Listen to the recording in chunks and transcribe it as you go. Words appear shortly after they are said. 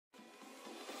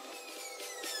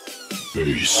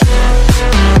face.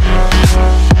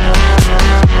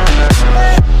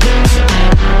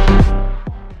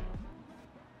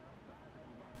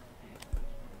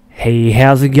 Hey,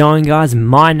 how's it going, guys?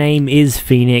 My name is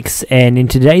Phoenix, and in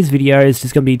today's video it's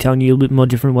just going to be telling you a little bit more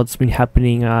different what's been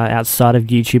happening outside of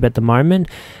YouTube at the moment.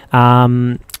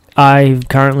 I've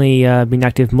currently been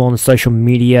active more on social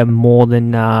media more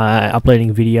than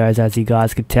uploading videos, as you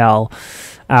guys could tell.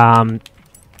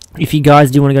 If you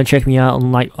guys do want to go check me out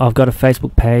on, like, I've got a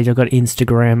Facebook page, I've got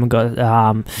Instagram, I've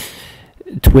got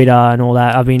Twitter and all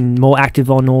that. I've been more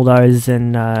active on all those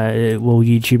than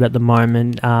YouTube at the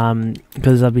moment,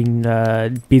 because I've been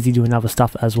busy doing other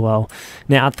stuff as well.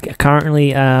 Now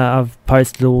currently I've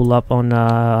posted all up on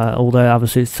all the other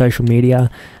social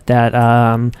media that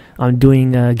I'm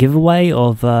doing a giveaway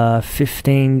of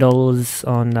 $15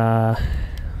 on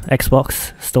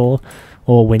Xbox store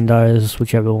or Windows,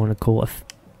 whichever you want to call it.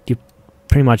 You're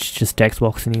pretty much just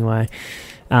Xbox anyway.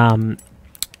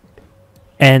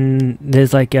 And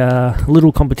there's like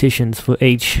little competitions for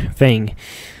each thing.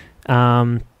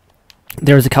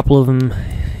 There's a couple of them.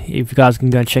 If you guys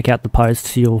can go check out the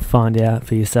posts, you'll find out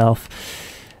for yourself.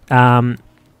 But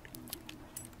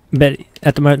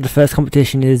at the moment, the first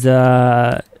competition is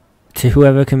to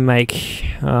whoever can make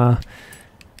a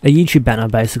YouTube banner,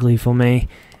 basically, for me,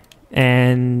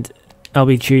 and I'll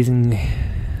be choosing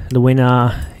the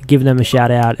winner, giving them a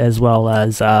shout out, as well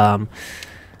as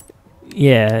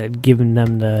yeah, giving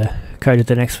them the code of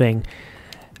the next thing.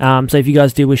 So if you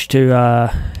guys do wish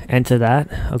to enter that,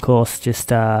 of course,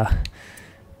 just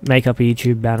make up a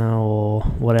YouTube banner or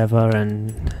whatever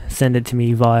and send it to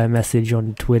me via message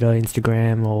on Twitter,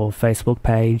 Instagram or Facebook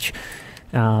page.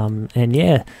 And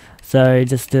yeah, so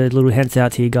just a little hints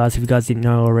out to you guys, if you guys didn't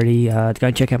know already, to go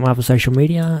and check out my other social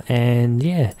media. And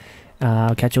yeah,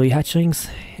 I'll catch all you hatchlings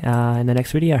in the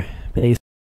next video. Peace.